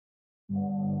What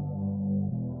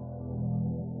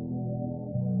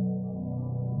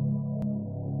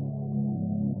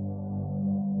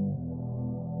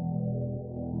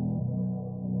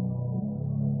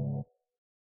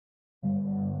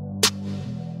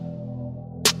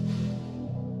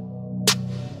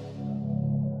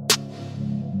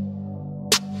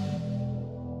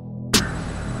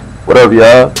up,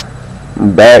 y'all?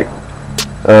 I'm back.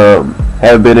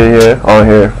 Haven't been on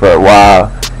here for a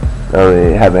while. I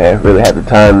mean, haven't really had the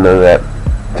time. None of that.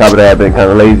 Top of that, I've been kind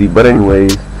of lazy. But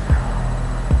anyways,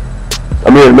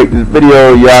 I'm here to make this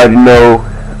video. You already know.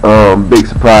 Big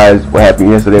surprise. What happened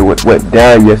yesterday? What went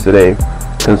down yesterday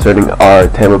concerning our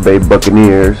Tampa Bay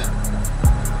Buccaneers.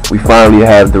 We finally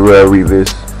have the Got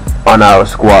Revis on our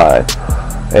squad,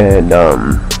 and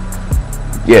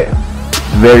yeah.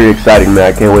 Very exciting,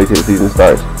 man. I can't wait till the season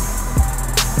starts.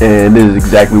 And this is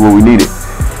exactly what we needed.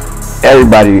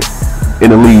 Everybody in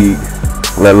the league,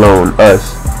 let alone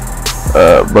us,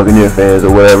 Buccaneer fans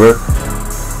or whatever,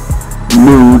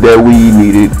 knew that we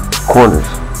needed corners,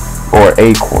 or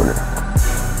a corner.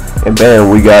 And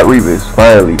bam, we got Revis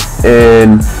finally.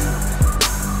 And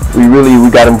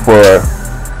we got him for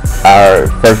our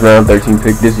first round 13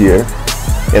 pick this year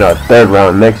and our third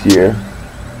round next year,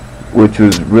 which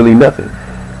was really nothing.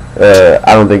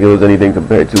 I don't think it was anything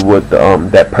compared to what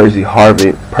that Percy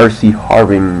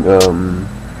Harvin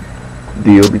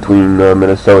deal between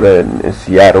Minnesota and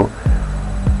Seattle.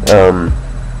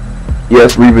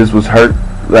 Yes, Revis was hurt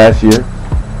last year,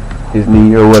 his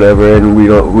knee or whatever, and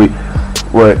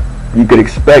what you could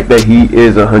expect that he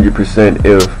is 100%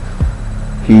 if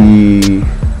he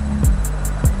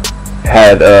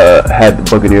had the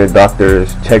Buccaneer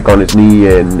doctors check on his knee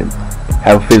and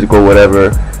have a physical,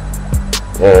 whatever.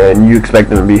 And you expect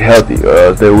him to be healthy, or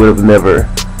else they would have never,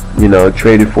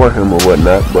 traded for him or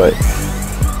whatnot. But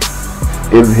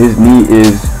if his knee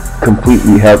is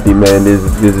completely healthy, man, this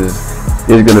is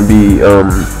gonna be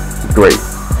great.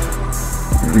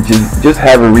 Just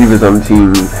having Revis on the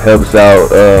team helps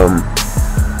out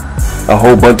a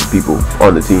whole bunch of people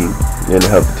on the team, and it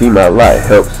helps the team out a lot. It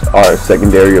helps our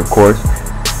secondary, of course.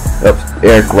 Helps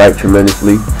Eric Wright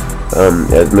tremendously.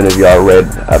 As many of y'all read,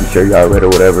 I'm sure y'all read or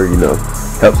whatever,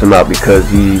 helps him out because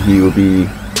he will be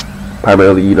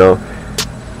primarily,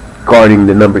 guarding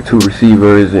the number 2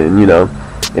 receivers, and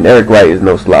and Eric Wright is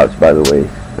no slouch, by the way.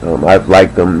 I've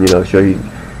liked him, sure he's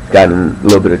gotten in a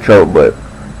little bit of trouble, but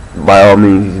by all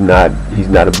means he's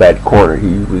not a bad corner.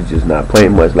 He was just not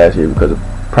playing much last year because of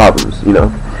problems,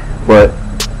 But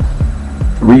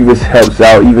Revis helps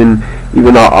out even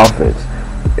our offense.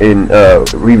 And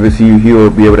Revis, he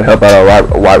will be able to help out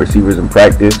our wide receivers in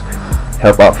practice,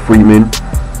 help out Freeman,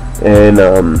 and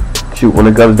when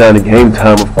it comes down to game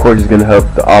time, of course he's going to help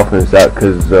the offense out,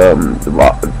 because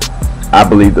I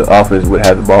believe the offense would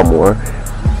have the ball more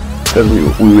because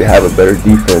we would have a better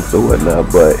defense or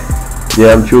whatnot. But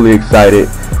yeah, I'm truly excited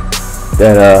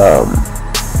that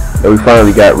we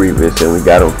finally got Revis, and we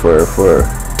got him for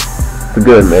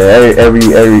good, man.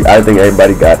 I think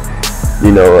everybody got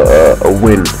a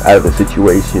win out of the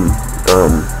situation.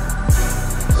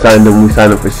 We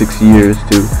signed him for 6 years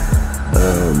too.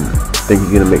 I think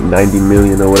he's gonna make $90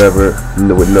 million or whatever,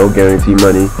 with no guarantee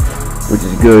money, which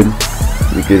is good.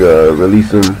 We could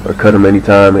release him or cut him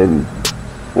anytime, and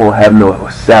won't have no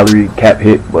salary cap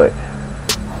hit. But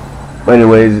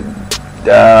anyways,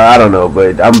 I don't know,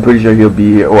 but I'm pretty sure he'll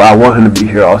be here, or I want him to be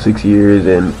here all 6 years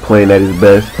and playing at his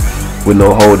best with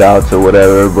no holdouts or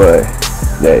whatever. But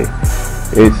hey,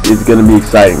 it's gonna be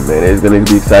exciting, man. It's gonna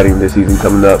be exciting this season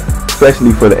coming up,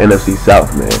 especially for the NFC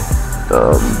South, man.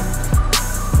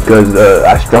 Because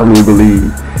I strongly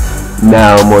believe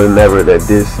now more than ever that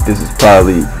this is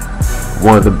probably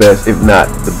one of the best, if not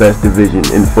the best division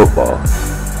in football.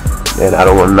 And I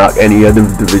don't want to knock any other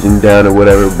division down or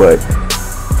whatever, but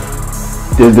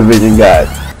this division got,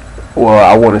 well,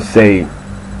 I want to say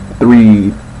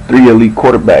three elite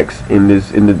quarterbacks in this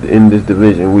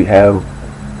division. We have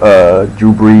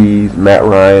Drew Brees, Matt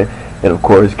Ryan, and of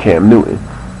course Cam Newton.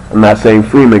 I'm not saying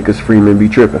Freeman, because Freeman be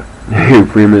tripping.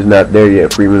 Freeman's not there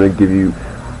yet. Freeman will give you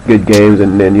good games,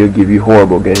 and then he'll give you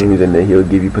horrible games, and then he'll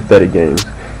give you pathetic games.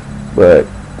 But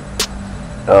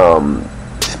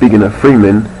speaking of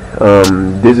Freeman,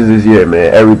 this is his year,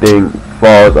 man. Everything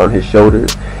falls on his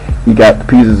shoulders. He got the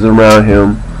pieces around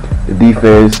him. The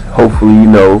defense, hopefully,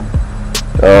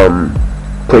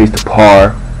 plays to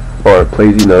par, or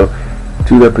plays, to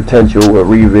their potential, with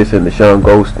Revis and Deshaun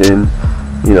Golston,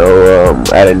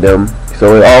 adding them.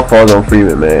 So it all falls on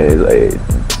Freeman, man.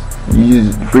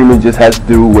 Freeman just has to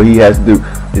do what he has to do.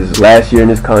 This is his last year in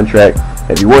his contract.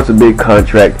 If he wants a big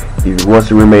contract, if he wants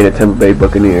to remain a Tampa Bay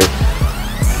Buccaneer,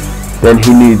 then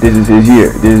this is his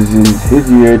year. This is his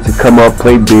year to come up,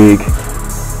 play big,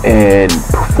 and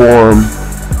perform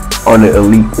on an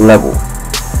elite level,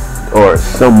 or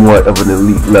somewhat of an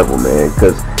elite level, man.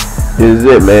 Because this is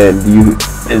it, man.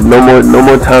 There's no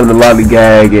more time to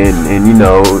lollygag, and you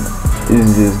know,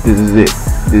 this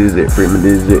is it, Freeman.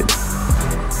 This is it.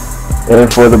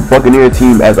 And for the Buccaneer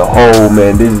team as a whole,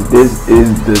 man, this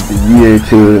is the year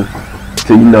to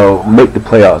you know, make the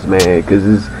playoffs, man.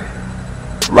 Because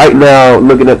right now,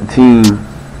 looking at the team,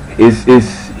 it's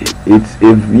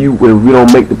if we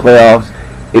don't make the playoffs,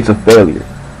 it's a failure.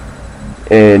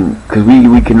 And because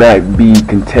we cannot be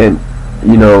content,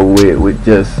 you know, with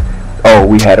just, oh,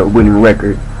 we had a winning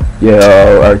record,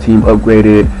 yeah, our team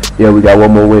upgraded, yeah, we got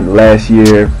one more win last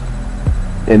year,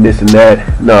 and this and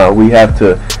that. No, we have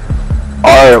to.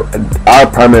 Our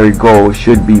primary goal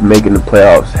should be making the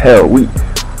playoffs. Hell, we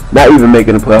not even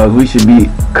making the playoffs. We should be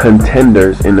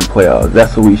contenders in the playoffs.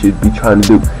 That's what we should be trying to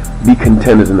do. Be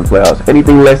contenders in the playoffs.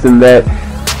 Anything less than that,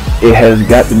 it has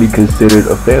got to be considered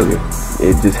a failure.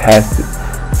 It just has to.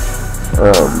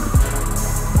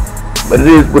 But it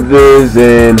is what it is,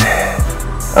 and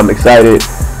I'm excited.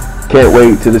 Can't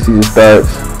wait till the season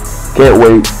starts. Can't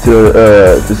wait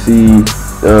to see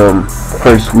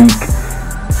first week.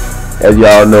 As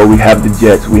y'all know, we have the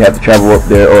Jets. We have to travel up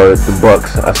there, or the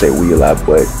Bucks. I say we a lot,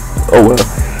 but oh well.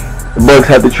 The Bucks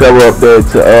have to travel up there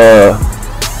to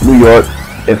New York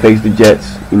and face the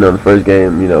Jets. You know, the first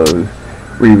game. You know,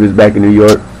 Revis back in New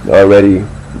York already.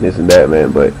 This and that,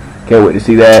 man. But can't wait to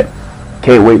see that.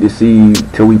 Can't wait to see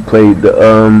till we play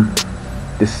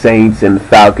the Saints and the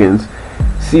Falcons.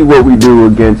 See what we do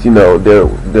against, you know, their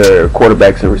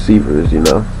quarterbacks and receivers. You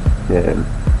know,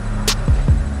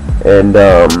 and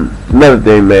another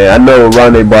thing, man, I know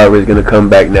Rondé Barber is going to come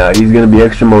back now. He's going to be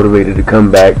extra motivated to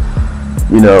come back,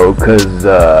 you know, because,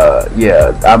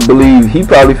 yeah, I believe he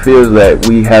probably feels that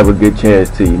we have a good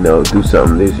chance to, you know, do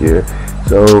something this year.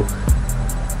 So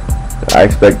I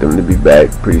expect him to be back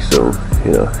pretty soon,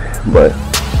 you know. But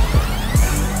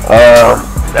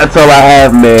that's all I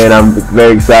have, man. I'm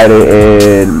very excited,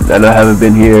 and I know I haven't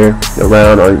been here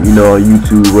around on, you know, on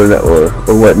YouTube or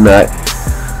whatnot.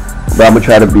 But I'm gonna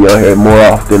try to be on here more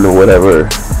often or whatever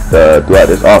throughout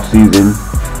this off season.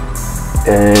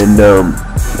 And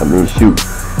I mean, shoot,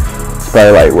 it's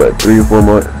probably like what, 3 or 4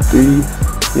 months, 3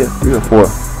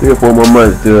 or 4 more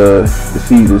months till the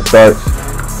season starts.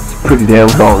 It's a pretty damn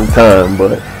long time,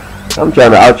 but I'll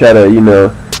try to, you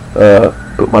know,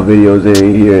 put my videos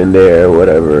in here and there or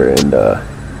whatever. And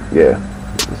yeah.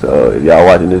 So if y'all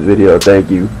watching this video, thank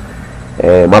you.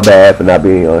 And my bad for not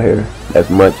being on here as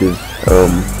much as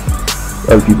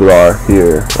other people are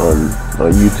here on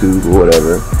YouTube or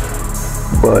whatever.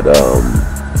 But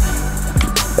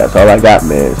that's all I got,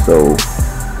 man. So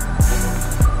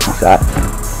peace out.